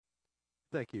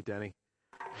Thank you, Denny.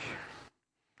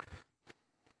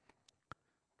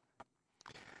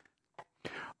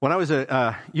 When I was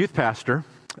a youth pastor,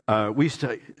 we used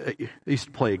to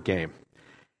play a game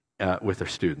with our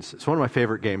students. It's one of my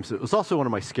favorite games. It was also one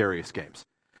of my scariest games.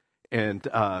 And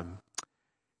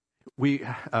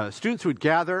students would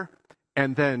gather,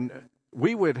 and then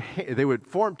they would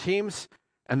form teams,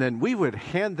 and then we would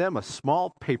hand them a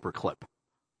small paper clip.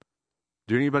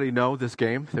 Do anybody know this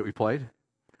game that we played?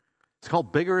 It's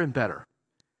called Bigger and Better.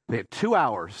 They had 2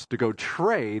 hours to go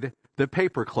trade the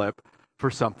paperclip for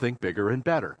something bigger and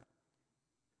better.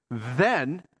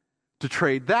 Then to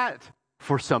trade that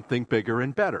for something bigger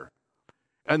and better.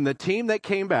 And the team that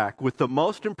came back with the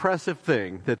most impressive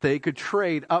thing that they could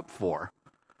trade up for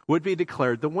would be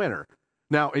declared the winner.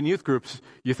 Now, in youth groups,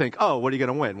 you think, oh, what are you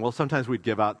going to win? Well, sometimes we'd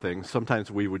give out things.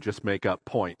 Sometimes we would just make up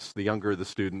points. The younger the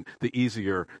student, the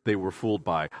easier they were fooled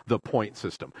by the point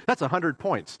system. That's 100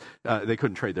 points. They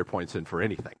couldn't trade their points in for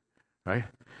anything, right?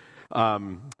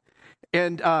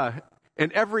 And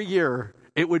every year,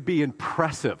 it would be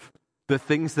impressive, the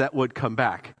things that would come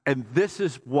back. And this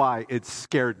is why it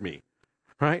scared me,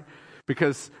 right?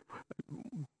 Because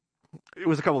it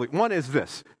was a couple of things. One is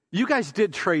this. You guys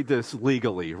did trade this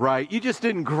legally, right? You just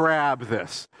didn't grab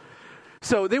this.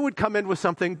 So they would come in with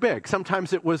something big.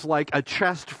 Sometimes it was like a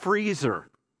chest freezer,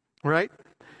 right?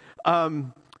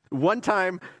 One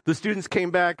time, the students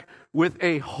came back with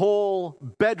a whole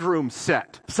bedroom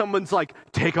set. Someone's like,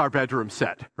 take our bedroom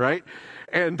set, right?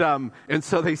 And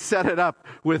so they set it up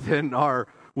within our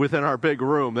big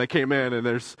room. They came in, and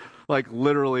there's like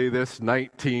literally this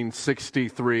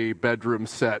 1963 bedroom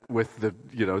set with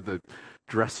the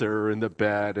dresser and the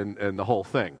bed and the whole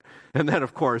thing. And then,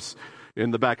 of course,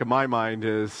 in the back of my mind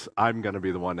is, I'm going to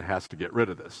be the one that has to get rid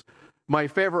of this. My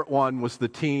favorite one was the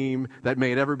team that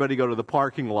made everybody go to the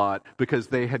parking lot because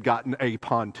they had gotten a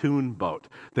pontoon boat.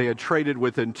 They had traded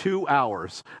within 2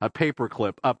 hours a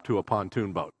paperclip up to a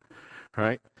pontoon boat,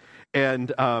 right?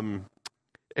 And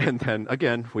then,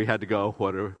 again, we had to go,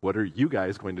 what are you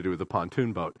guys going to do with the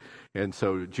pontoon boat? And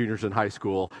so juniors in high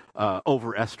school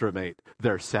overestimate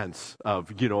their sense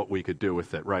of, what we could do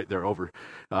with it, right? Their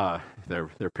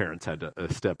parents had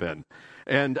to step in.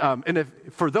 And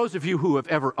for those of you who have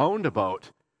ever owned a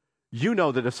boat, you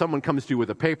know that if someone comes to you with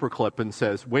a paperclip and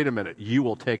says, wait a minute, you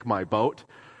will take my boat,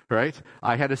 right?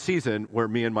 I had a season where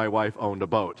me and my wife owned a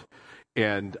boat.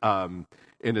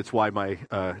 And it's why my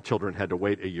children had to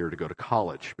wait a year to go to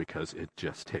college, because it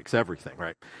just takes everything,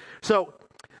 right? So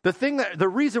the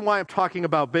reason why I'm talking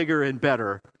about bigger and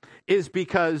better is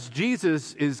because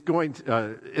Jesus is going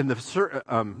to,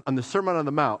 on the Sermon on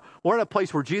the Mount, we're at a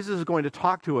place where Jesus is going to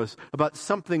talk to us about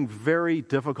something very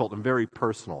difficult and very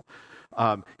personal.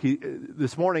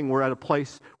 This morning we're at a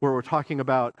place where we're talking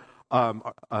about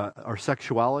our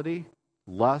sexuality,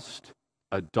 lust,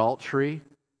 adultery,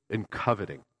 and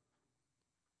coveting.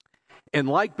 And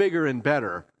like bigger and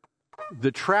better,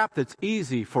 the trap that's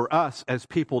easy for us as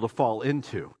people to fall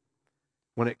into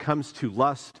when it comes to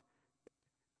lust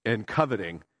and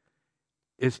coveting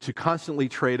is to constantly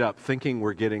trade up thinking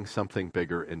we're getting something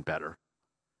bigger and better.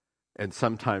 And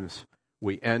sometimes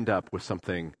we end up with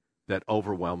something that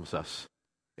overwhelms us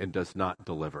and does not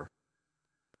deliver.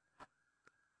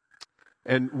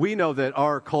 And we know that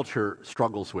our culture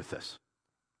struggles with this.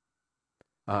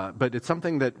 But it's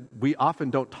something that we often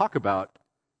don't talk about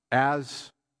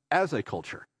as a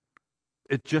culture.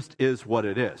 It just is what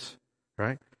it is,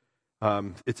 right?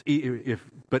 But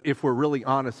if we're really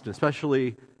honest,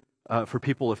 especially for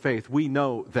people of faith, we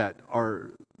know that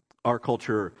our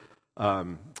culture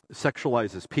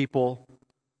sexualizes people.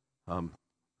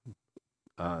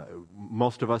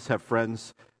 Most of us have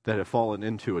friends that have fallen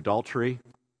into adultery.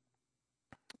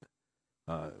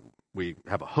 We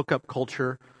have a hookup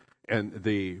culture. And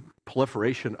the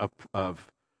proliferation of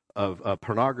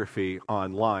pornography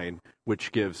online,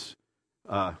 which gives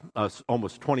us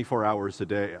almost 24 hours a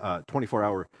day,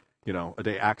 24-hour, a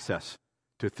day access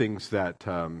to things that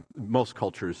most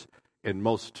cultures and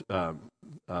most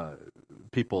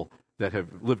people that have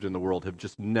lived in the world have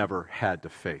just never had to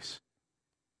face.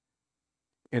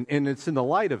 And it's in the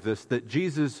light of this that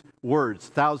Jesus' words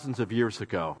thousands of years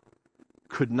ago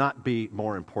could not be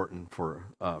more important for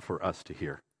us to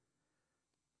hear.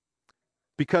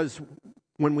 Because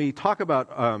when we talk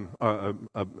about,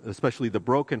 especially the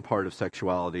broken part of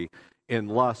sexuality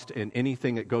and lust and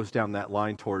anything that goes down that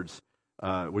line towards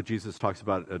when Jesus talks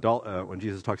about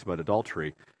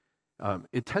adultery,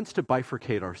 it tends to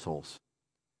bifurcate our souls.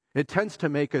 It tends to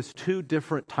make us two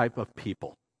different type of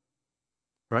people,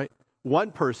 right?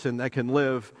 One person that can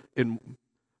lives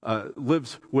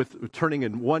with turning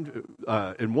in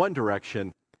one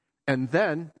direction and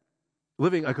then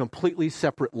living a completely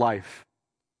separate life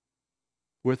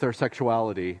with their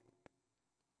sexuality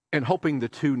and hoping the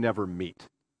two never meet.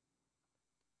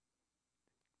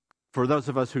 For those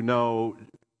of us who know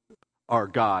our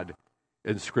God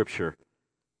in Scripture,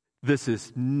 this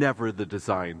is never the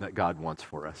design that God wants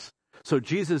for us. So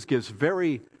Jesus gives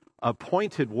very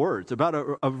pointed words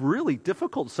about a really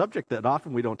difficult subject that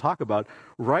often we don't talk about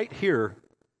right here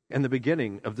in the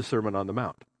beginning of the Sermon on the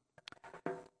Mount.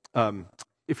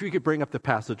 If you could bring up the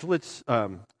passage, let's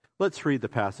read the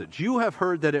passage. You have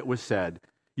heard that it was said,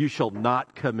 you shall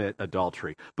not commit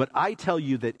adultery. But I tell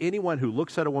you that anyone who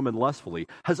looks at a woman lustfully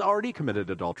has already committed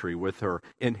adultery with her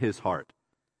in his heart.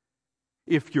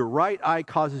 If your right eye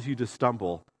causes you to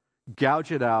stumble,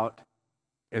 gouge it out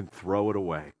and throw it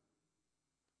away.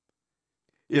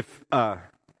 Here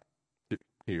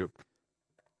you go.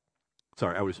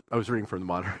 Sorry, I was reading from the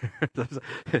monitor.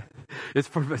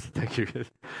 Thank you.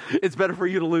 It's better for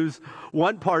you to lose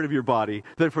one part of your body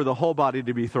than for the whole body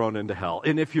to be thrown into hell.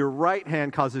 And if your right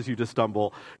hand causes you to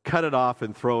stumble, cut it off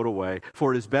and throw it away.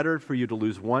 For it is better for you to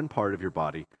lose one part of your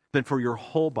body than for your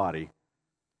whole body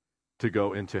to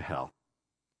go into hell.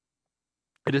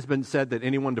 It has been said that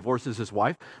anyone divorces his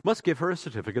wife must give her a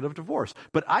certificate of divorce.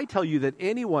 But I tell you that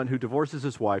anyone who divorces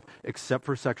his wife, except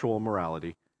for sexual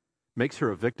immorality, makes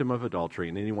her a victim of adultery,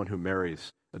 and anyone who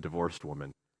marries a divorced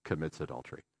woman commits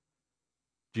adultery.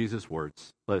 Jesus'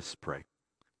 words. Let us pray.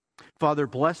 Father,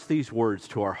 bless these words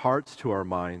to our hearts, to our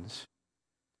minds.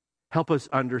 Help us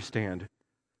understand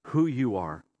who you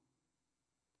are.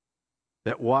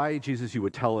 That why, Jesus, you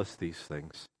would tell us these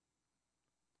things.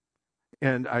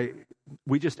 And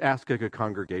we just ask as a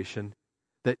congregation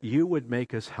that you would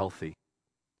make us healthy,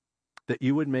 that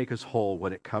you would make us whole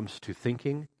when it comes to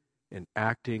thinking and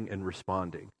acting and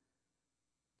responding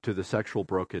to the sexual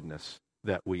brokenness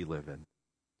that we live in.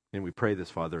 And we pray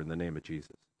this, Father, in the name of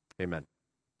Jesus. Amen.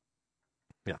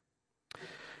 Yeah.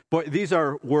 Boy, these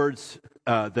are words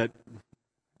that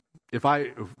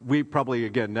we probably,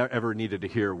 again, never needed to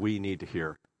hear, we need to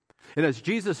hear. And as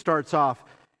Jesus starts off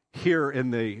here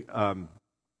in the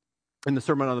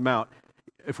Sermon on the Mount,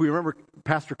 if we remember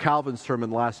Pastor Calvin's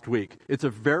sermon last week, it's a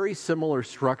very similar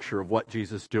structure of what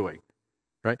Jesus is doing,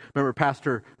 right? Remember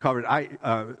Pastor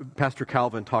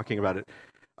Calvin talking about it.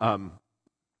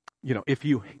 If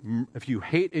you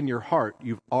hate in your heart,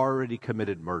 you've already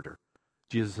committed murder.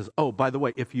 Jesus says, oh, by the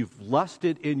way, if you've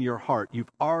lusted in your heart,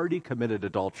 you've already committed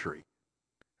adultery,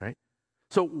 right?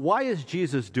 So why is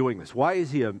Jesus doing this? Why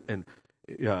is he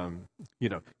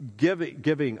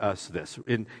giving us this?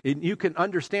 And you can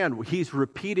understand he's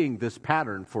repeating this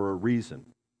pattern for a reason,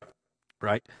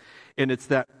 right? And it's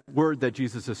that word that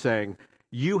Jesus is saying,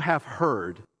 you have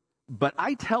heard, but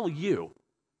I tell you.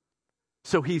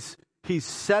 So he's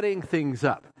setting things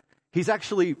up. He's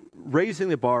actually raising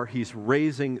the bar. He's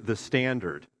raising the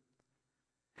standard.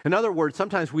 In other words,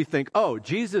 sometimes we think, oh,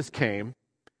 Jesus came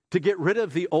to get rid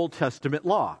of the Old Testament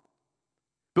law.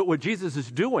 But what Jesus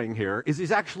is doing here is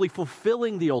he's actually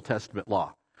fulfilling the Old Testament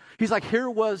law. He's like, here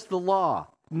was the law.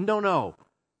 No.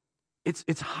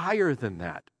 It's higher than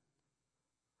that.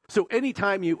 So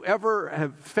anytime you ever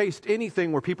have faced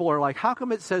anything where people are like, how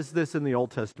come it says this in the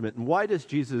Old Testament? And why does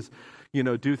Jesus,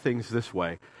 do things this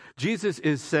way? Jesus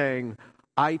is saying,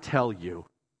 I tell you.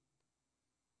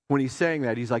 When he's saying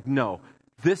that, he's like, no,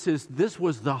 this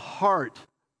was the heart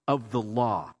of the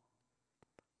law.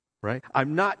 Right?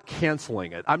 I'm not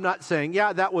canceling it. I'm not saying,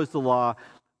 yeah, that was the law.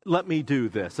 Let me do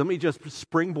this. Let me just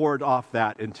springboard off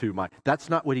that into that's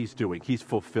not what he's doing. He's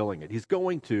fulfilling it. He's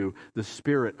going to the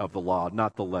spirit of the law,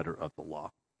 not the letter of the law.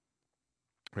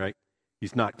 Right?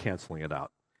 He's not canceling it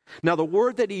out. Now, the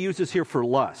word that he uses here for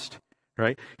lust,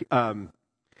 right,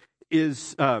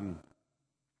 is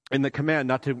in the command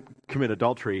not to commit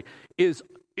adultery is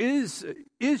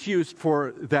used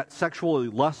for that sexually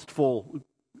lustful,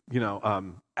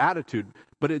 attitude,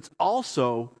 but it's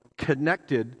also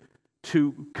connected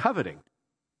to coveting.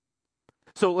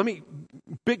 So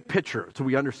big picture so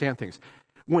we understand things.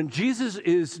 When Jesus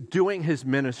is doing his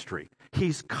ministry,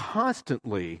 he's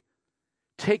constantly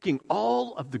taking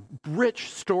all of the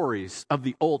rich stories of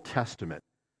the Old Testament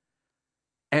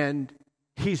and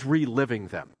he's reliving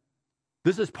them.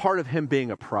 This is part of him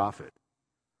being a prophet.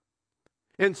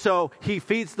 And so he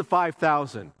feeds the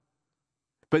 5,000.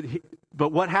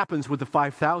 But what happens with the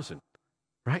 5,000,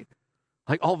 right?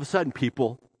 Like all of a sudden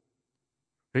people,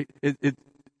 right,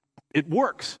 it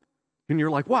works. And you're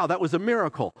like, wow, that was a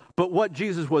miracle. But what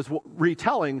Jesus was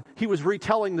retelling, he was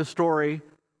retelling the story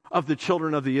of the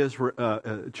children of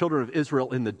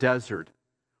Israel in the desert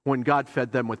when God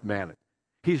fed them with manna.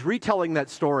 He's retelling that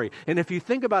story. And if you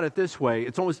think about it this way,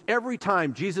 it's almost every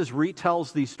time Jesus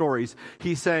retells these stories,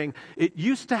 he's saying, it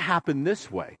used to happen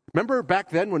this way. Remember back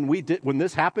then when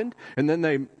this happened? And then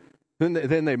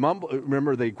they mumbled,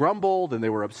 remember they grumbled and they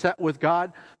were upset with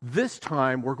God. This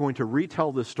time we're going to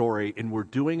retell the story, and we're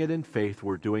doing it in faith.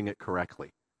 We're doing it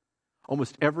correctly.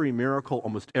 Almost every miracle,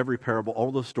 almost every parable,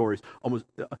 all those stories,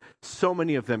 so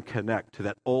many of them connect to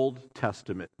that Old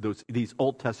Testament, these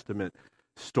Old Testament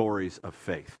stories of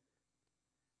faith.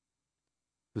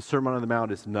 The Sermon on the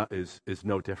Mount is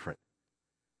no different.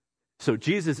 So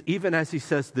Jesus, even as he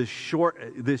says this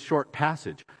short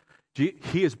passage,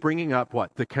 he is bringing up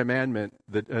what? The commandment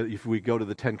that if we go to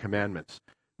the 10 Commandments,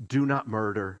 do not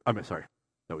murder. Sorry,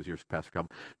 that was yours, Pastor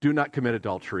Calvin. Do not commit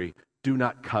adultery. Do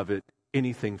not covet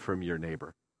anything from your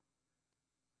neighbor.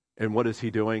 And what is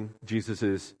he doing? Jesus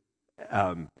is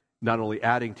not only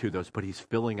adding to those, but he's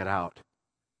filling it out.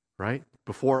 Right?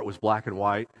 Before it was black and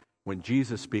white. When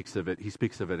Jesus speaks of it, he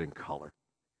speaks of it in color.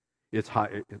 It's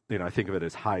high, I think of it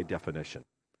as high definition.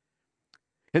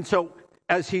 And so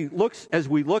as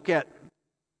we look at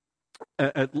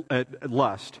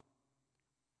lust,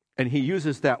 and he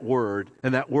uses that word,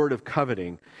 and that word of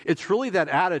coveting, it's really that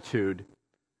attitude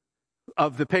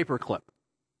of the paperclip,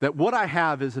 that what I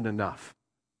have isn't enough.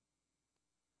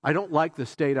 I don't like the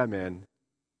state I'm in.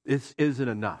 This isn't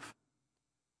enough.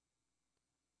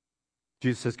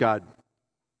 Jesus says God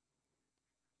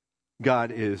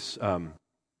is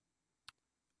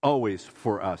always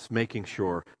for us, making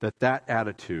sure that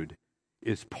attitude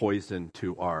is poison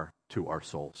to our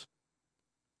souls.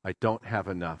 I don't have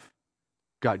enough.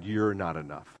 God, you're not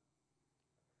enough.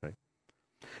 Okay?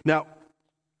 Now,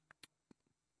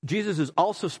 Jesus is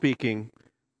also speaking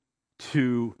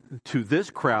to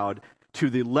this crowd, to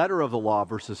the letter of the law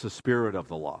versus the spirit of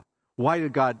the law. Why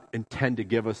did God intend to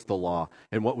give us the law,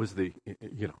 and what was the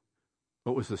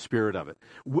spirit of it?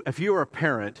 If you are a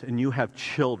parent and you have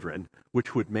children,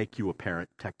 which would make you a parent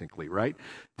technically, right?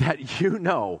 That you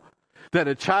know that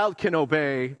a child can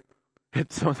obey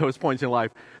at some of those points in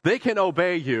life. They can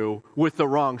obey you with the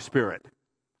wrong spirit.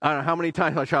 I don't know how many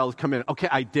times a child has come in, okay,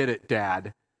 I did it,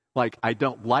 Dad. Like, I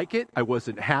don't like it, I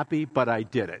wasn't happy, but I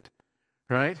did it,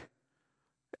 right?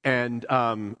 And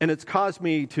it's caused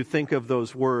me to think of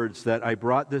those words that I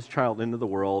brought this child into the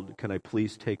world. Can I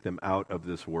please take them out of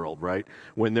this world? Right?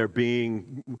 When they're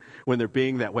being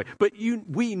that way. But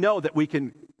we know that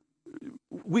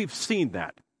we've seen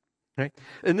that. Right?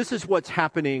 And this is what's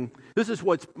happening. This is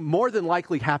what's more than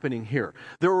likely happening here.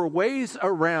 There were ways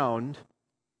around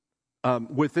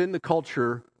within the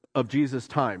culture of Jesus'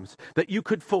 times that you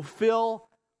could fulfill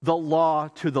the law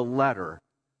to the letter.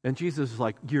 And Jesus is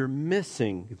like, you're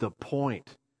missing the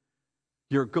point.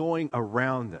 You're going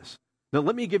around this. Now,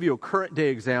 let me give you a current day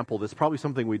example that's probably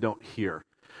something we don't hear.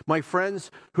 My friends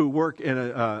who work in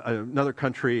another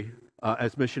country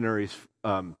as missionaries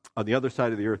on the other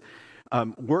side of the earth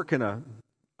work in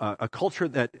a culture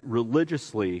that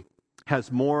religiously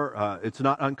has more, it's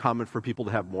not uncommon for people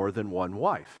to have more than one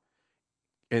wife.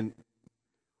 And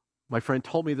my friend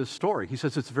told me this story. He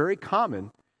says it's very common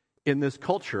in this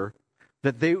culture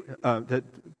that the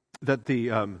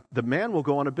man will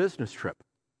go on a business trip.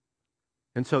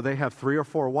 And so they have 3 or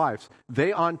 4 wives.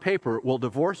 They, on paper, will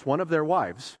divorce one of their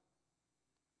wives,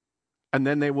 and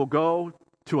then they will go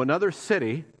to another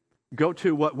city, go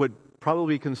to what would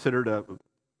probably be considered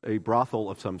a brothel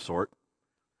of some sort.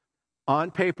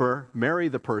 On paper, marry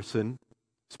the person,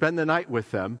 spend the night with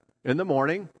them in the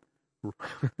morning,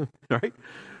 right?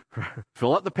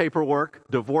 Fill out the paperwork,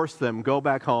 divorce them, go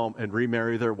back home, and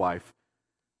remarry their wife.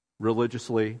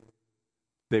 Religiously,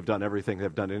 they've done everything.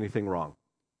 They've done anything wrong.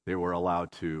 They were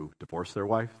allowed to divorce their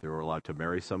wife. They were allowed to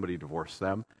marry somebody, divorce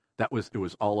them. It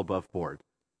was all above board.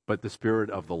 But the spirit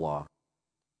of the law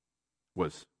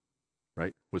was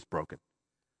broken.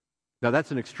 Now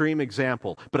that's an extreme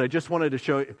example, but I just wanted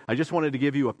to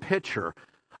give you a picture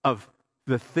of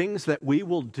the things that we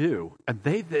will do, and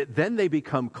then they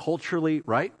become culturally,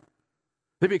 right?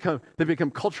 They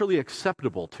become culturally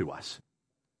acceptable to us.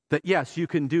 That yes, you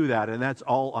can do that, and that's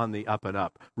all on the up and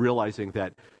up, realizing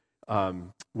that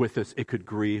with this, it could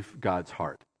grieve God's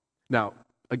heart. Now,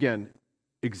 again,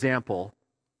 example,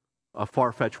 a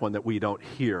far-fetched one that we don't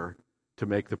hear to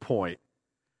make the point.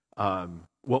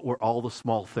 What were all the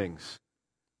small things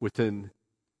within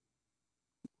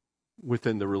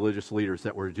the religious leaders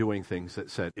that were doing things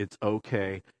that said, it's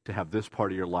okay to have this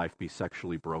part of your life be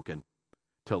sexually broken?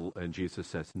 And Jesus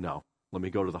says, no, let me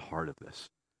go to the heart of this.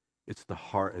 It's the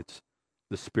heart, it's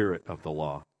the spirit of the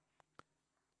law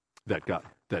that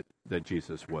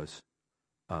Jesus was,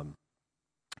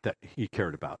 that he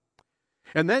cared about.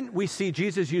 And then we see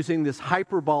Jesus using this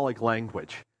hyperbolic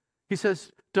language. He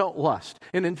says, don't lust.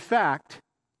 And in fact,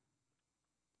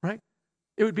 right,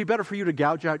 it would be better for you to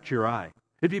gouge out your eye.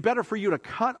 It'd be better for you to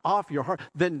cut off your heart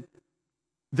than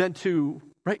to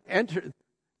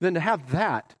have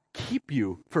that keep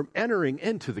you from entering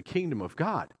into the kingdom of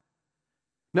God.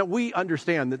 Now, we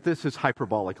understand that this is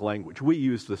hyperbolic language. We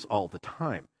use this all the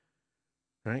time,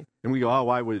 right? And we go, oh,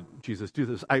 why would Jesus do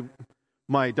this?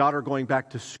 My daughter going back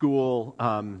to school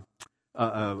 3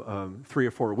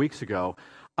 or 4 weeks ago,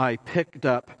 I picked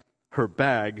up her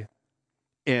bag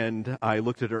and I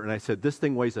looked at her and I said, this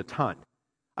thing weighs a ton.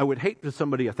 I would hate for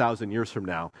somebody 1,000 years from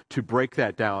now to break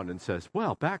that down and says,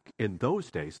 well, back in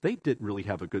those days, they didn't really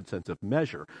have a good sense of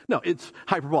measure. No, it's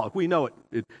hyperbolic. We know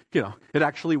it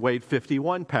actually weighed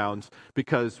 51 pounds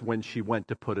because when she went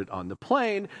to put it on the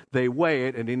plane, they weigh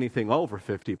it, and anything over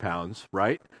 50 pounds,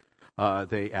 right,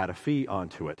 they add a fee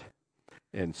onto it.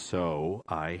 And so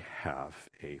I have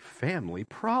a family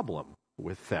problem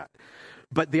with that.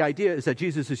 But the idea is that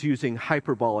Jesus is using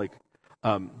hyperbolic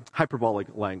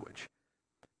language.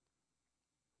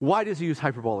 Why does he use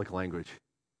hyperbolic language?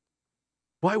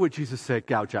 Why would Jesus say,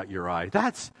 gouge out your eye?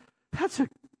 That's a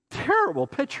terrible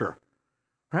picture,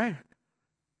 right?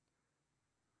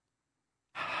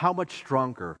 How much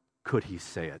stronger could he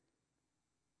say it?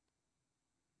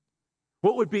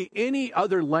 What would be any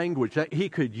other language that he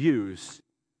could use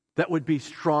that would be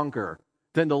stronger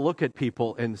than to look at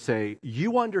people and say,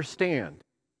 you understand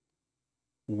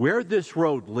where this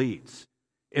road leads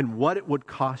and what it would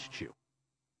cost you?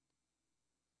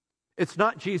 It's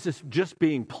not Jesus just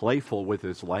being playful with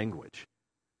his language.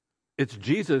 It's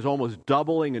Jesus almost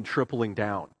doubling and tripling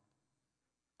down.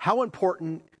 How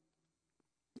important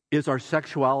is our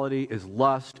sexuality, is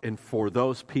lust, and for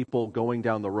those people going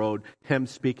down the road, him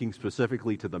speaking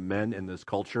specifically to the men in this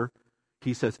culture,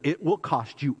 he says, it will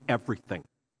cost you everything,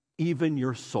 even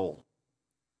your soul.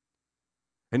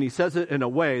 And he says it in a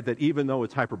way that even though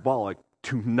it's hyperbolic,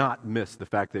 to not miss the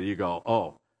fact that you go,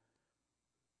 oh,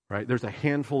 right? There's a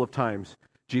handful of times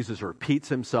Jesus repeats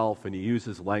himself and he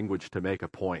uses language to make a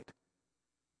point.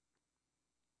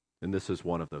 And this is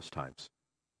one of those times.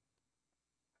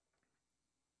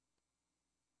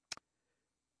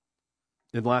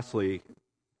 And lastly,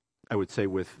 I would say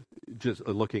with just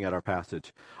looking at our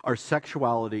passage, our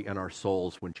sexuality and our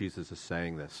souls, when Jesus is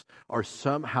saying this, are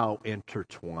somehow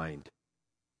intertwined.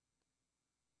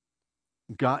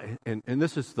 God, and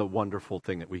this is the wonderful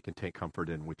thing that we can take comfort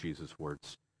in with Jesus'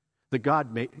 words. That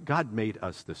God made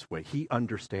us this way. He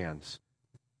understands.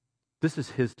 This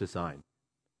is his design.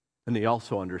 And he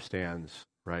also understands,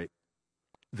 right,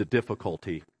 the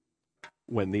difficulty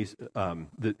when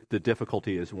the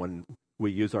difficulty is when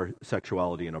we use our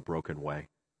sexuality in a broken way.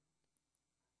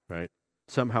 Right?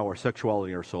 Somehow our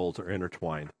sexuality and our souls are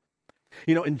intertwined.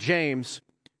 You know, in James,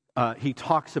 he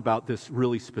talks about this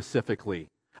really specifically,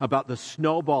 about the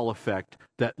snowball effect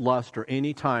that lust or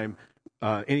anytime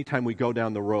we go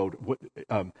down the road,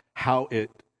 how it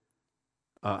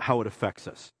affects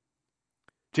us.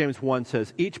 James 1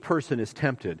 says, each person is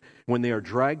tempted when they are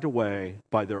dragged away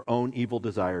by their own evil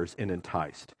desires and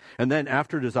enticed. And then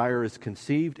after desire is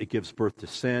conceived, it gives birth to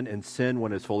sin, and sin,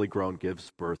 when it's fully grown,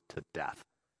 gives birth to death.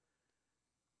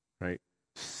 Right?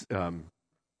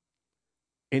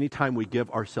 Anytime we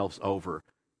give ourselves over.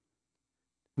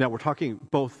 Now, we're talking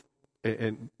both,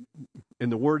 and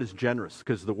the word is generous,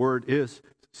 because the word is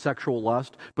sexual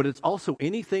lust, but it's also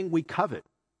anything we covet.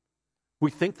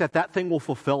 We think that thing will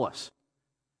fulfill us,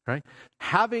 right?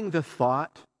 Having the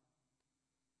thought,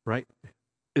 right,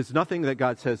 is nothing that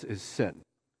God says is sin.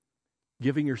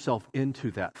 Giving yourself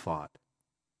into that thought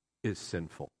is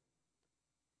sinful.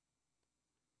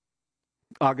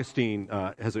 Augustine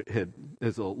has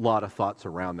a lot of thoughts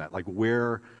around that, like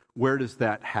where does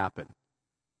that happen?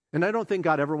 And I don't think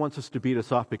God ever wants us to beat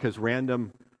us off because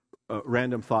random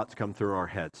thoughts come through our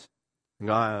heads. And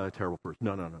go, I'm a terrible person.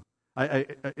 No. I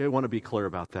want to be clear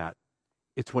about that.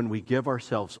 It's when we give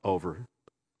ourselves over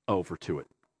to it.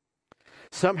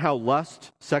 Somehow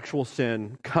lust, sexual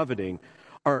sin, coveting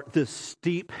are this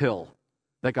steep hill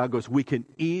that God goes, we can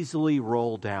easily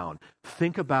roll down.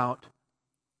 Think about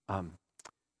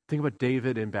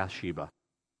David and Bathsheba.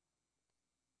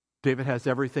 David has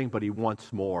everything, but he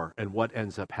wants more. And what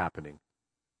ends up happening?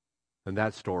 In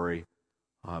that story,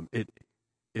 it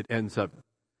ends up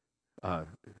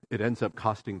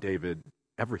costing David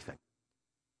everything.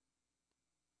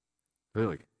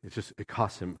 Really, it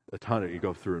costs him a ton. You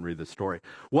go through and read the story.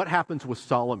 What happens with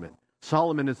Solomon?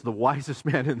 Solomon is the wisest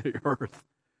man in the earth,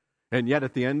 and yet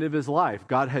at the end of his life,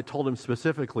 God had told him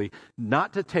specifically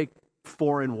not to take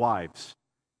foreign wives.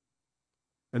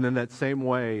 And then that same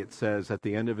way, it says at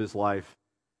the end of his life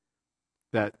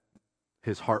that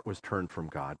his heart was turned from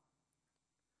God.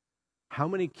 How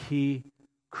many key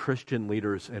Christian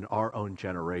leaders in our own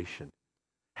generation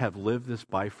have lived this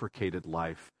bifurcated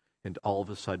life, and all of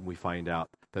a sudden we find out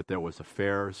that there was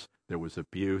affairs, there was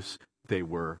abuse, they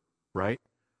were, right?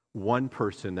 One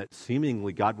person that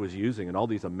seemingly God was using in all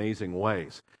these amazing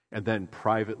ways, and then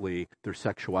privately their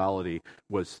sexuality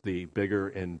was the bigger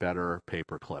and better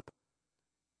paperclip.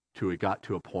 Till it got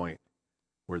to a point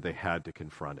where they had to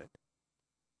confront it.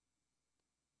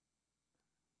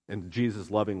 And Jesus'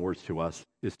 loving words to us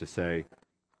is to say,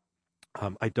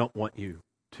 I don't want you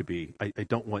to be, I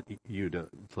don't want you to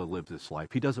live this life.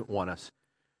 He doesn't want us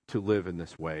to live in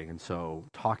this way. And so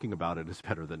talking about it is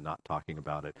better than not talking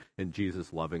about it. And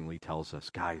Jesus lovingly tells us,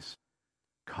 guys,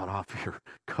 cut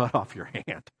off your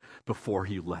hand before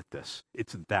you let this.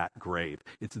 It's that grave.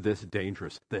 It's this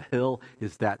dangerous. The hill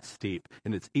is that steep,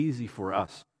 and it's easy for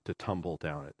us to tumble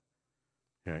down it.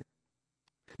 Okay.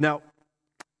 Now,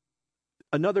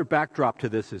 another backdrop to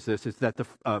this is that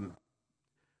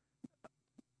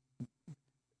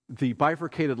the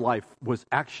bifurcated life was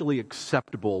actually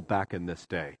acceptable back in this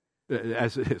day,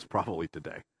 as it is probably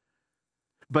today.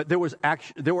 But there were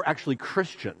actually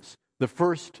Christians.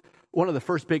 One of the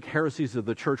first big heresies of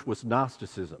the church was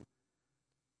Gnosticism.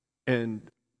 And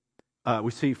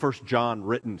we see 1 John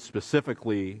written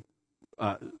specifically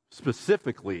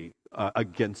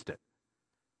against it.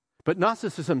 But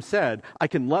Gnosticism said, I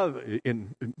can love,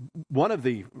 in one of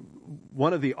the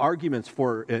arguments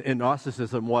in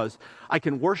Gnosticism was, I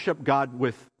can worship God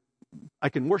with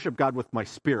my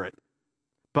spirit,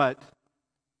 but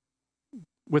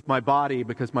with my body,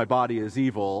 because my body is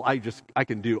evil, I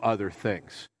can do other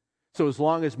things. So as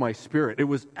long as my spirit, it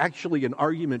was actually an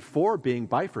argument for being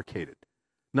bifurcated,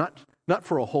 not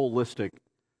for a holistic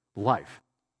life.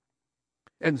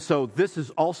 And so this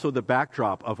is also the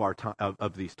backdrop of our time,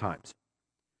 of these times,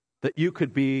 that you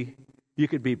could be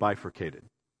bifurcated.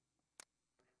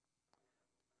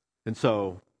 And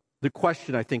so the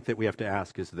question I think that we have to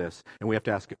ask is this, and we have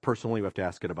to ask it personally, we have to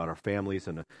ask it about our families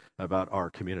and about our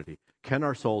community. Can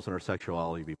our souls and our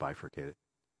sexuality be bifurcated?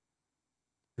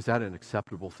 Is that an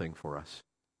acceptable thing for us?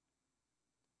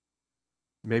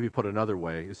 Maybe put another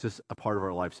way, is this a part of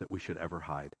our lives that we should ever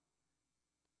hide?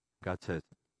 God says,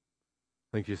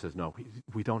 I think Jesus says, no,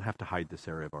 we don't have to hide this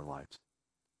area of our lives.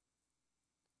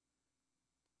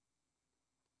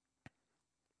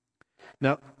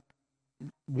 Now,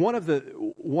 one of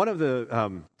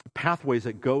the pathways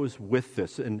that goes with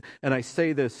this, and I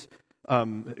say this,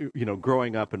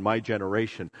 growing up in my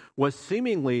generation, was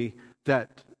seemingly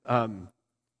that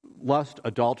lust,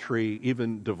 adultery,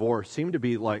 even divorce seemed to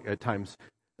be like at times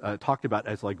talked about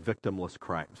as like victimless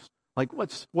crimes. Like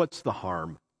what's the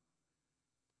harm?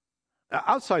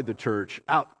 Outside the church,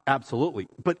 absolutely.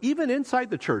 But even inside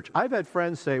the church, I've had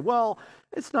friends say, well,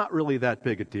 it's not really that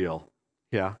big a deal.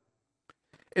 Yeah.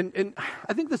 And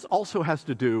I think this also has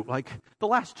to do, like, the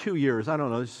last 2 years, I don't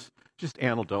know, it's just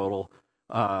anecdotal,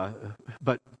 but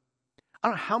I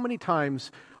don't know how many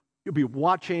times you'll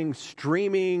be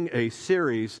streaming a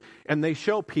series, and they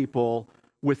show people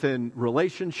within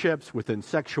relationships, within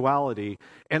sexuality,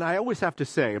 and I always have to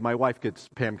say, my wife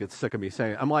Pam gets sick of me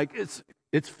saying, I'm like, it's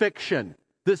fiction.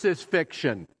 This is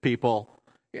fiction, people.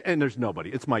 And there's nobody.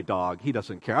 It's my dog. He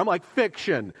doesn't care. I'm like,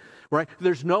 fiction, right?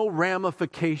 There's no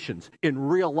ramifications. In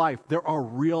real life, there are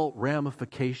real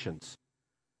ramifications,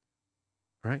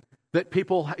 right? That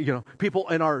people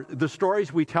in the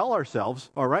stories we tell ourselves,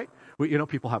 all right?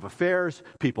 People have affairs,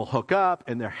 people hook up,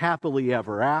 and they're happily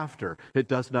ever after. It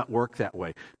does not work that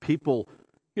way. People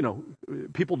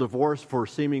divorce for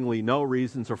seemingly no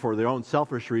reasons or for their own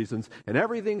selfish reasons, and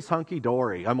everything's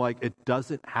hunky-dory. I'm like, it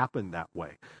doesn't happen that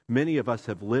way. Many of us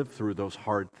have lived through those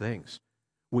hard things.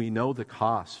 We know the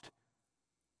cost,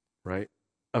 right,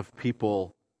 of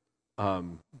people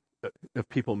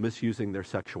misusing their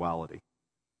sexuality.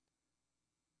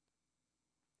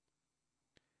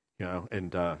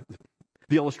 And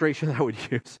the illustration I would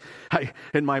use,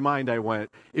 in my mind I went,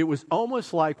 it was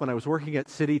almost like when I was working at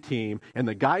City Team and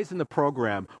the guys in the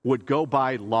program would go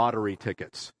buy lottery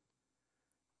tickets.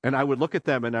 And I would look at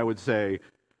them and I would say,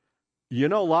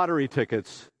 lottery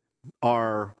tickets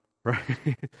are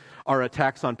a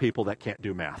tax on people that can't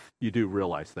do math. You do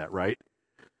realize that, right?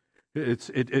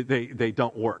 They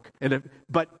don't work.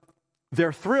 But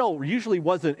their thrill usually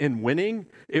wasn't in winning.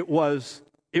 It was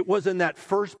in that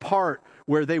first part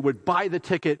where they would buy the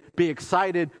ticket, be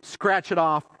excited, scratch it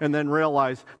off, and then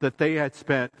realize that they had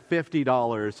spent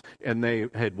 $50 and they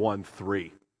had won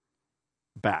 $3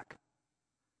 back.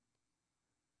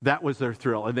 That was their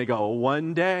thrill. And they go,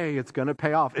 one day it's going to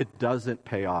pay off. It doesn't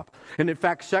pay off. And in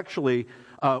fact, sexually,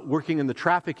 working in the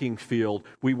trafficking field,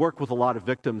 we work with a lot of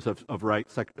victims of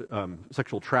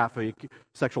sexual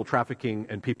trafficking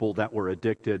and people that were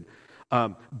addicted.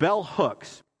 Bell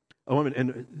Hooks, a woman,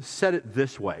 and said it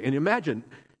this way. And imagine,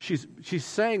 she's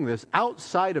saying this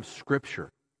outside of Scripture,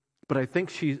 but I think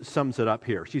she sums it up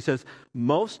here. She says,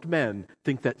 most men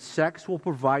think that sex will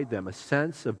provide them a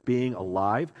sense of being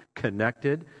alive,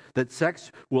 connected, that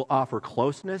sex will offer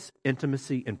closeness,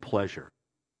 intimacy, and pleasure.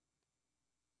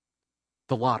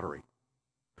 The lottery,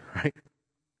 right?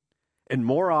 And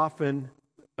more often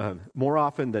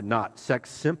than not, sex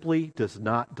simply does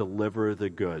not deliver the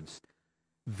goods.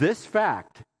 This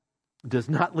fact does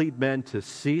not lead men to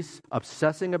cease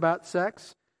obsessing about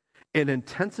sex. It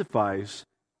intensifies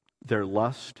their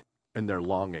lust and their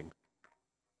longing.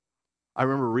 I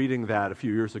remember reading that a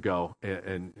few years ago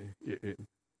and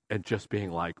just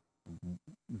being like,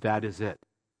 that is it.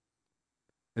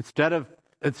 Instead of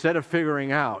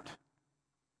figuring out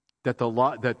that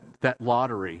that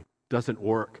lottery doesn't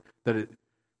work, that it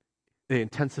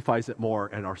intensifies it more,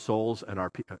 and our souls and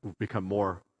our become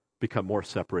more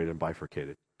separated and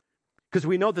bifurcated. Because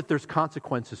we know that there's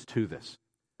consequences to this.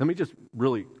 Let me just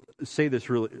really say this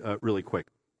really quick.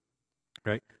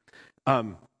 Right?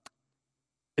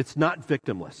 It's not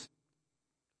victimless,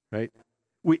 right?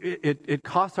 It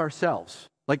costs ourselves.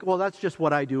 Like, well, that's just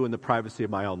what I do in the privacy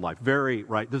of my own life.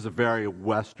 Right? This is a very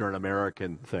Western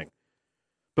American thing.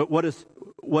 But what does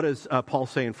Paul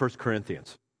say in 1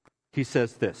 Corinthians? He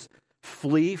says this: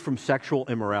 flee from sexual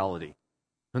immorality.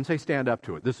 Doesn't say stand up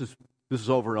to it. This is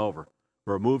over and over.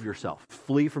 Remove yourself.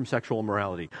 Flee from sexual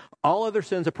immorality. All other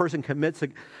sins a person commits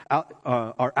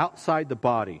are outside the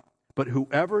body. But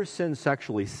whoever sins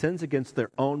sexually sins against their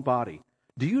own body.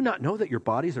 Do you not know that your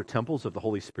bodies are temples of the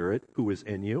Holy Spirit who is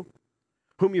in you,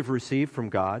 whom you've received from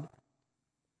God?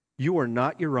 You are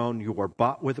not your own. You are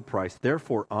bought with a price.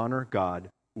 Therefore, honor God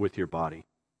with your body.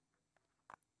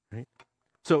 Right?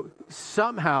 So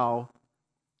somehow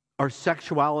our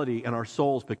sexuality and our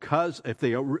souls, because if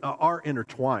they are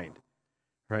intertwined,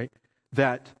 right,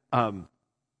 that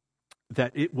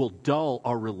it will dull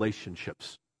our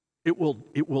relationships. It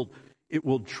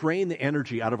will drain the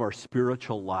energy out of our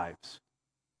spiritual lives.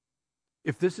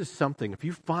 If this is something, if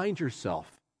you find yourself,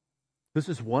 this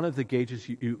is one of the gauges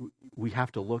we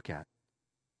have to look at.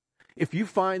 If you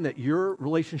find that your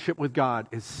relationship with God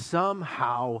is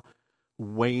somehow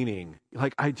waning,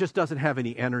 like it just doesn't have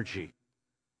any energy,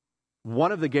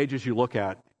 one of the gauges you look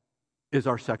at is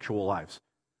our sexual lives.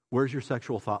 Where's your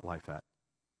sexual thought life at?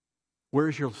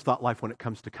 Where's your thought life when it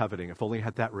comes to coveting? If only I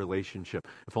had that relationship.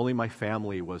 If only my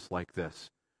family was like this.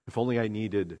 If only I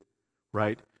needed,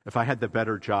 right? If I had the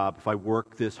better job, if I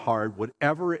worked this hard,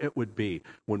 whatever it would be,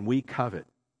 when we covet,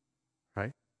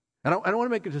 right? And I want to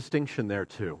make a distinction there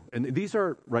too. And these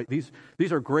are, right, these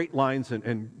are great lines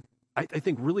and I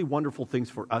think really wonderful things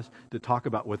for us to talk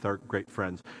about with our great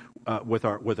friends, with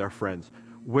our friends.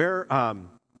 Where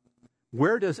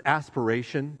does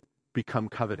aspiration become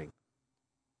coveting?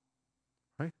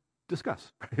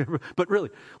 Discuss. But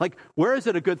really, like, where is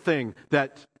it a good thing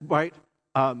that, right,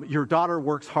 your daughter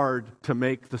works hard to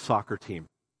make the soccer team?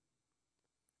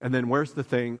 And then where's the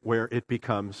thing where it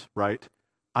becomes, right,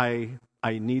 I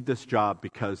need this job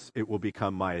because it will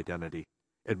become my identity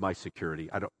and my security.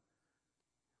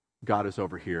 God is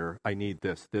over here. I need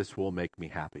this. This will make me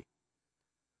happy.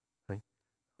 Right?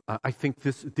 I think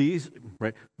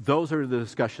those are the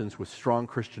discussions with strong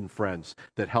Christian friends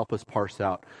that help us parse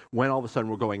out when all of a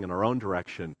sudden we're going in our own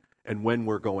direction and when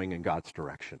we're going in God's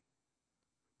direction.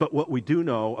 But what we do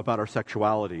know about our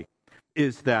sexuality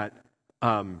is that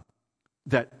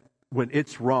that when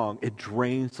it's wrong, it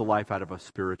drains the life out of us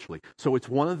spiritually. So it's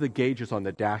one of the gauges on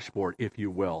the dashboard, if you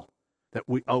will, that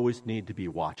we always need to be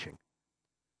watching.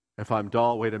 If I'm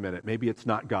dull, wait a minute, maybe it's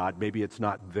not God, maybe it's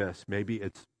not this, maybe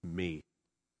it's me.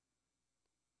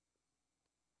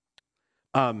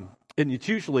 And it's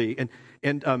usually,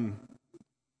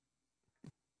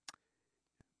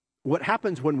 what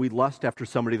happens when we lust after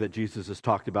somebody that Jesus has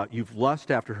talked about? You've lust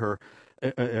after her.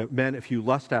 Men, if you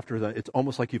lust after them, it's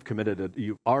almost like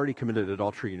you've already committed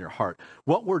adultery in your heart.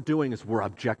 What we're doing is we're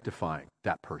objectifying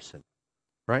that person,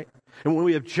 right? And when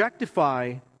we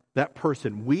objectify that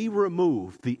person, we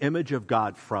remove the image of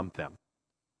God from them.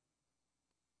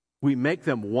 We make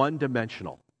them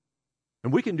one-dimensional.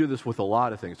 And we can do this with a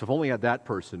lot of things. If only had that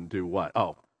person do what?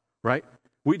 Oh, right?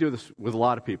 We do this with a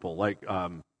lot of people. Like, we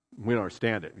don't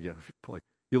understand it.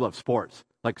 You love sports.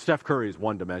 Like Steph Curry is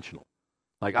one-dimensional.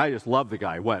 Like, I just love the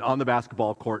guy. What? On the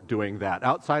basketball court doing that.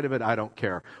 Outside of it, I don't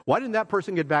care. Why didn't that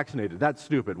person get vaccinated? That's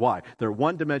stupid. Why? They're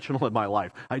one-dimensional in my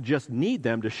life. I just need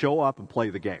them to show up and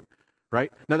play the game,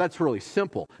 right? Now, that's really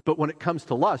simple. But when it comes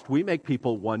to lust, we make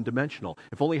people one-dimensional.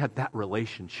 If only had that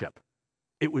relationship,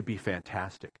 it would be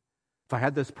fantastic. If I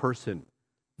had this person,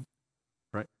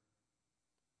 right?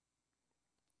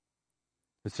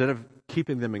 Instead of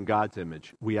keeping them in God's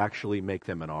image, we actually make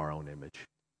them in our own image.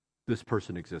 This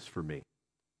person exists for me.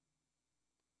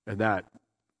 And that,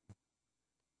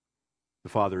 the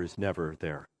Father is never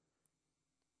there.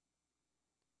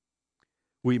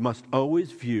 We must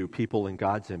always view people in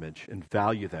God's image and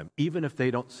value them, even if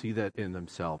they don't see that in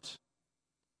themselves.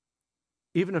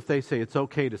 Even if they say, it's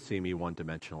okay to see me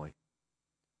one-dimensionally.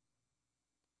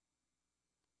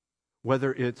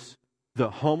 Whether it's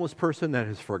the homeless person that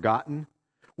has forgotten,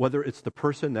 whether it's the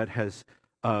person that has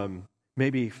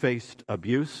maybe faced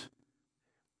abuse,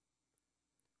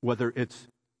 whether it's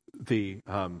the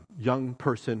young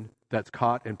person that's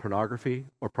caught in pornography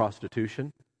or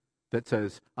prostitution that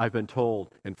says, I've been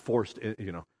told and forced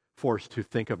to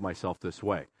think of myself this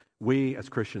way. We as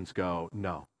Christians go,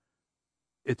 no,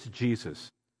 it's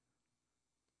Jesus,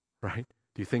 right?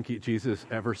 Do you think Jesus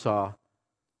ever saw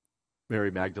Mary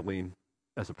Magdalene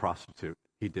as a prostitute?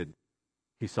 He did.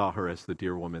 He saw her as the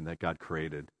dear woman that God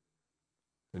created,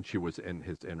 and she was in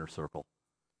his inner circle.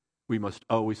 We must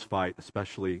always fight,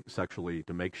 especially sexually,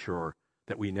 to make sure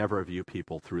that we never view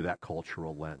people through that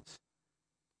cultural lens.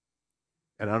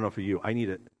 And I don't know for you, I need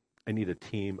a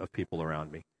team of people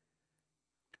around me.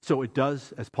 So it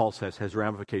does, as Paul says, has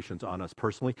ramifications on us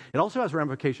personally. It also has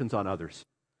ramifications on others.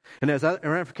 And it has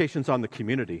ramifications on the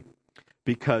community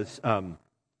because on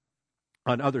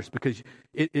others, because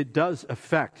it does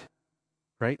affect,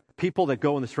 right? People that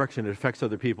go in this direction, it affects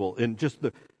other people. And just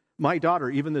my daughter,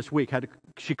 even this week,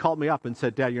 she called me up and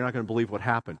said, Dad, you're not going to believe what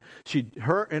happened.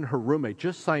 Her and her roommate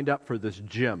just signed up for this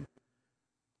gym.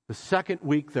 The second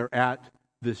week they're at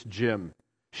this gym,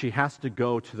 she has to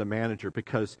go to the manager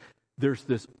because there's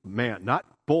this man, not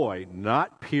boy,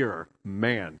 not peer,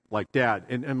 man, like Dad.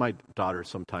 And my daughter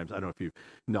sometimes, I don't know if you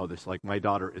know this, like my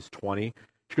daughter is 20.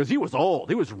 She goes, he was old.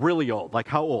 He was really old. Like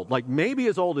how old? Like maybe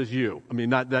as old as you. I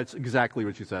mean, that's exactly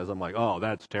what she says. I'm like, oh,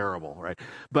 that's terrible, right?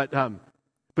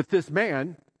 But this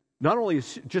man not only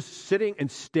is just sitting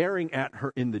and staring at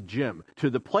her in the gym,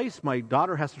 to the place my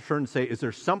daughter has to turn and say, is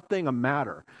there something a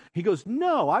matter? He goes,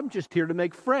 no, I'm just here to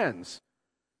make friends.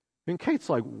 And Kate's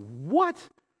like, what?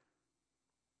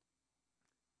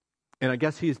 And I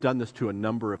guess he's done this to a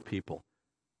number of people.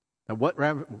 Now,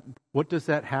 what does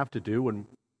that have to do when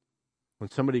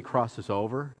somebody crosses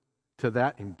over to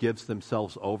that and gives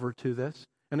themselves over to this?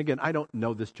 And again, I don't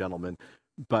know this gentleman,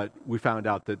 but we found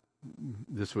out that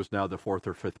this was now the fourth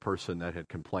or fifth person that had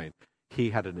complained.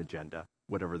 He had an agenda,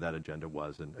 whatever that agenda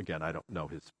was. And again, I don't know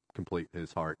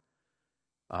his heart.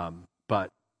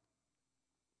 But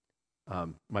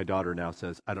my daughter now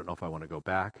says, I don't know if I want to go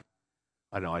back.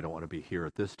 I know I don't want to be here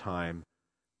at this time.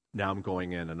 Now I'm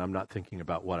going in and I'm not thinking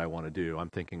about what I want to do. I'm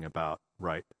thinking about,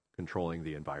 controlling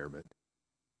the environment.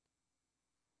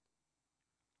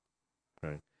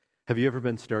 Right. Have you ever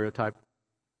been stereotyped?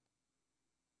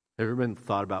 Have you ever been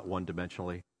thought about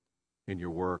one-dimensionally in your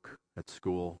work, at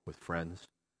school, with friends?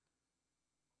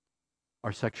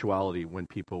 Our sexuality, when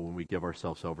we give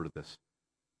ourselves over to this,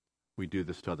 we do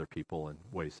this to other people in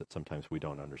ways that sometimes we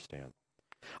don't understand.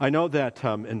 I know that,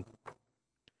 and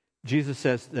Jesus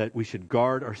says that we should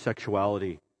guard our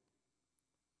sexuality.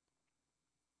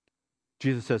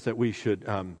 Jesus says that we should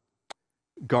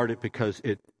guard it because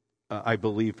I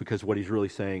believe, because what he's really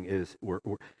saying is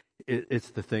it's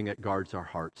the thing that guards our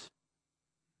hearts.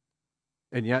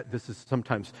 And yet, this is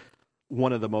sometimes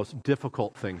one of the most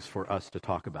difficult things for us to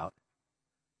talk about.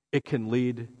 It can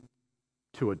lead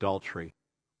to adultery.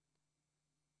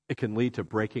 It can lead to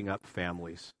breaking up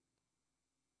families.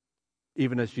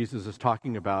 Even as Jesus is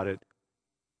talking about it,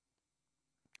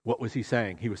 what was he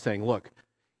saying? He was saying, look,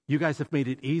 you guys have made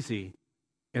it easy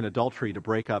in adultery to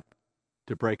break up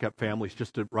families,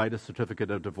 just to write a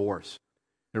certificate of divorce.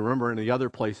 And remember, in the other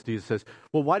place, Jesus says,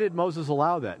 well, why did Moses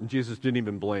allow that? And Jesus didn't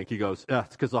even blink. He goes,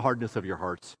 it's because of the hardness of your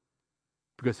hearts.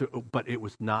 But it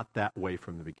was not that way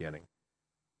from the beginning.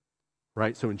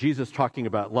 Right? So when Jesus is talking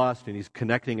about lust and he's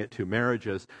connecting it to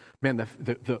marriages, man,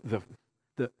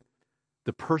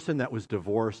 the person that was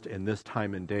divorced in this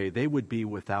time and day, they would be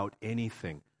without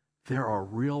anything. There are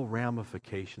real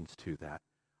ramifications to that.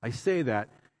 I say that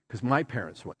because my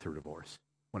parents went through divorce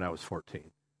when I was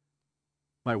 14.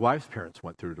 My wife's parents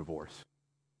went through divorce.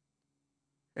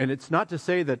 And it's not to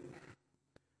say that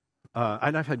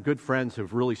And I've had good friends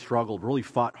who've really struggled, really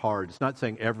fought hard. It's not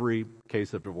saying every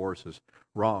case of divorce is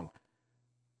wrong,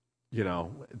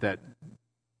 but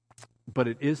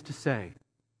it is to say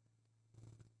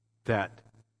that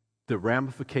the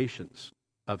ramifications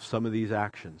of some of these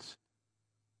actions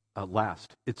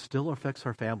last. It still affects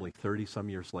our family 30-some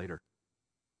years later.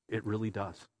 It really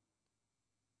does.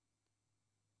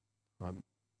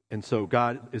 And so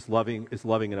God is loving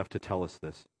enough to tell us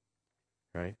this,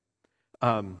 right?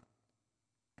 Now,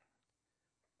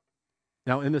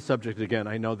 in this subject, again,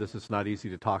 I know this is not easy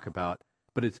to talk about,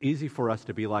 but it's easy for us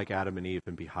to be like Adam and Eve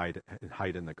and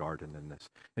hide in the garden in this.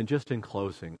 And just in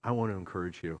closing, I want to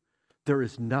encourage you. There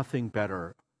is nothing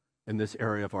better in this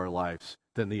area of our lives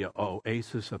than the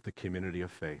oasis of the community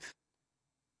of faith.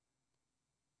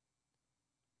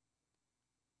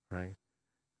 Right?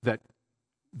 That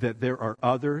there are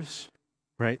others,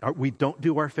 right? We don't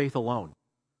do our faith alone.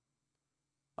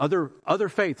 Other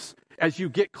faiths, as you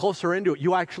get closer into it,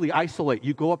 you actually isolate.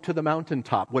 You go up to the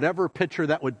mountaintop, whatever picture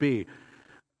that would be.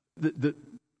 The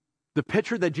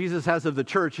picture that Jesus has of the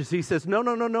church is he says,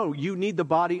 no, you need the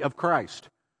body of Christ.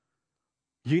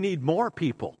 You need more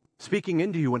people speaking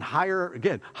into you in higher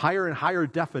and higher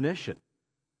definition.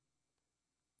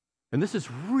 And this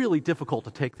is really difficult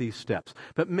to take these steps.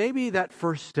 But maybe that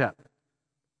first step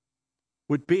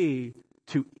would be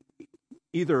to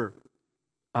either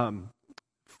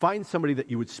find somebody that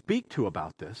you would speak to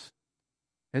about this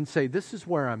and say, this is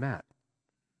where I'm at.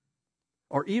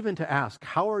 Or even to ask,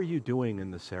 how are you doing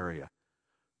in this area?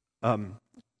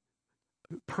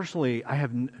 Personally, I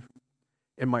have,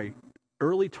 in my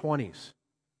early 20s,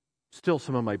 still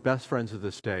some of my best friends of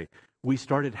this day, we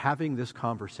started having this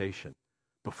conversation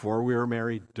before we were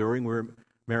married, during we were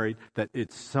married, that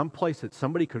it's someplace that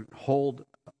somebody could hold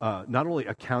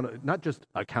not just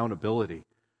accountability,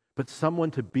 but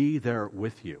someone to be there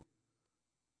with you.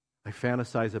 I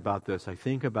fantasize about this. I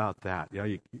think about that.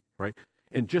 Right?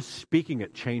 And just speaking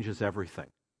it changes everything.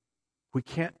 We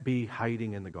can't be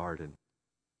hiding in the garden.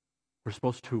 We're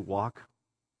supposed to walk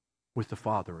with the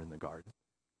Father in the garden.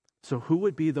 So who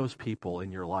would be those people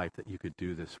in your life that you could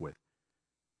do this with?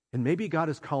 And maybe God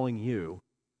is calling you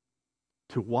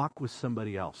to walk with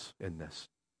somebody else in this.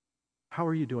 How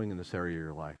are you doing in this area of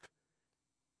your life?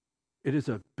 It is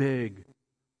a big,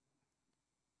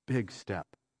 big step.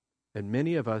 And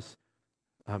many of us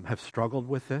have struggled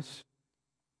with this.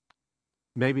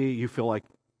 Maybe you feel like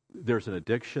there's an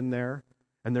addiction there.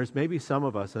 And there's maybe some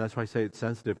of us, and that's why I say it's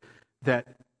sensitive, that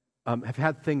have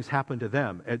had things happen to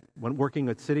them. When working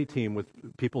at City Team with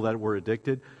people that were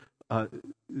addicted,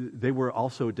 they were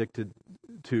also addicted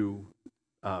to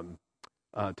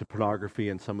pornography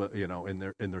and some,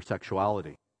 in their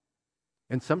sexuality.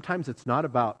 And sometimes it's not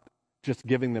about just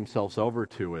giving themselves over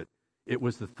to it. It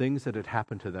was the things that had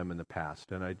happened to them in the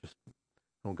past, and I just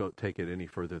don't go take it any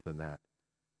further than that.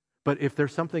 But if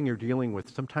there's something you're dealing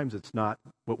with, sometimes it's not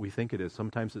what we think it is.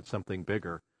 Sometimes it's something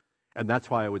bigger. And that's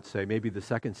why I would say maybe the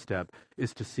second step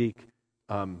is to seek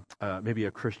maybe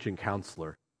a Christian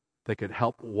counselor that could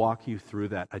help walk you through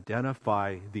that,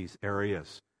 identify these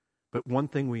areas. But one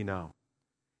thing we know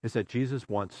is that Jesus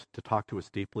wants to talk to us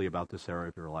deeply about this area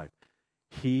of your life.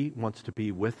 He wants to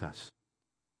be with us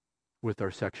with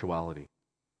our sexuality,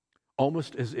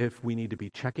 almost as if we need to be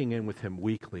checking in with him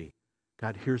weekly.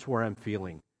 God, here's where I'm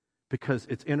feeling. Because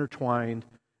it's intertwined,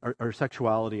 our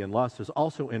sexuality and lust is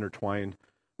also intertwined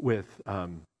with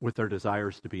our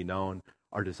desires to be known,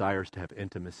 our desires to have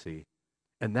intimacy.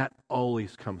 And that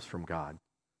always comes from God.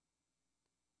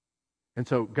 And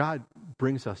so God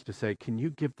brings us to say, can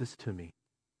you give this to me?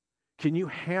 Can you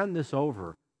hand this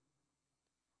over?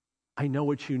 I know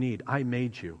what you need. I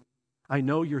made you. I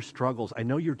know your struggles. I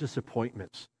know your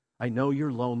disappointments. I know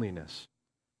your loneliness.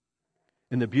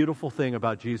 And the beautiful thing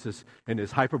about Jesus and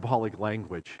his hyperbolic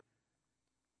language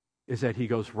is that he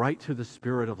goes right to the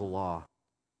spirit of the law.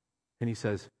 And he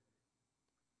says,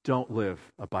 don't live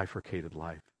a bifurcated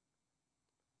life.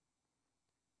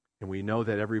 And we know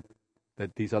that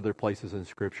that these other places in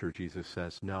Scripture, Jesus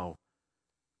says, no,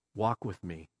 walk with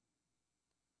me.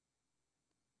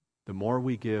 The more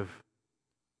we give,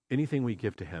 anything we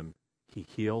give to him, he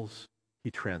heals,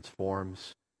 he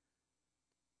transforms.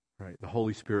 Right? The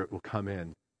Holy Spirit will come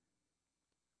in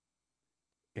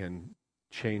and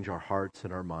change our hearts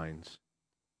and our minds,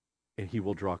 and he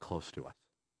will draw close to us.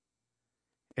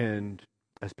 And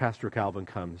as Pastor Calvin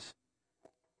comes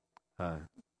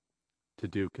to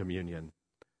do communion,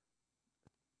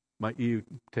 might you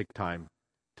take time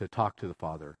to talk to the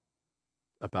Father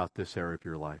about this area of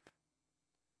your life?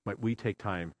 Might we take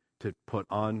time to put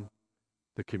on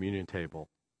the communion table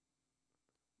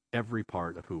every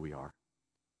part of who we are?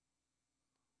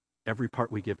 every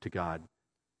part we give to God,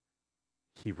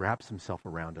 he wraps himself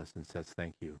around us and says,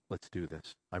 thank you. Let's do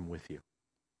this. I'm with you.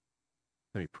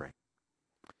 Let me pray.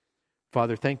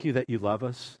 Father, thank you that you love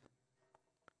us.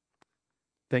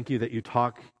 Thank you that you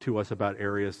talk to us about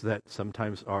areas that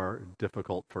sometimes are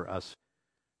difficult for us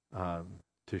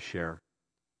to share.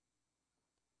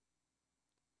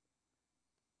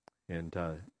 And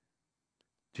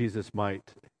Jesus,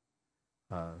 might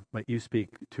you speak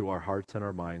to our hearts and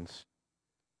our minds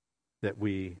that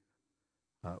we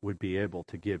would be able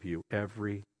to give you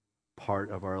every part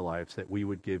of our lives, that we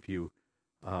would give you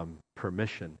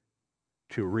permission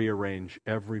to rearrange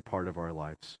every part of our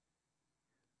lives,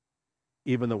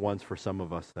 even the ones for some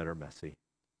of us that are messy.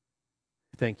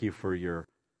 Thank you for your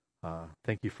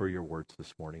words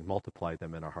this morning. Multiply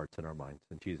them in our hearts and our minds.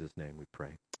 In Jesus' name we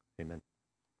pray. Amen.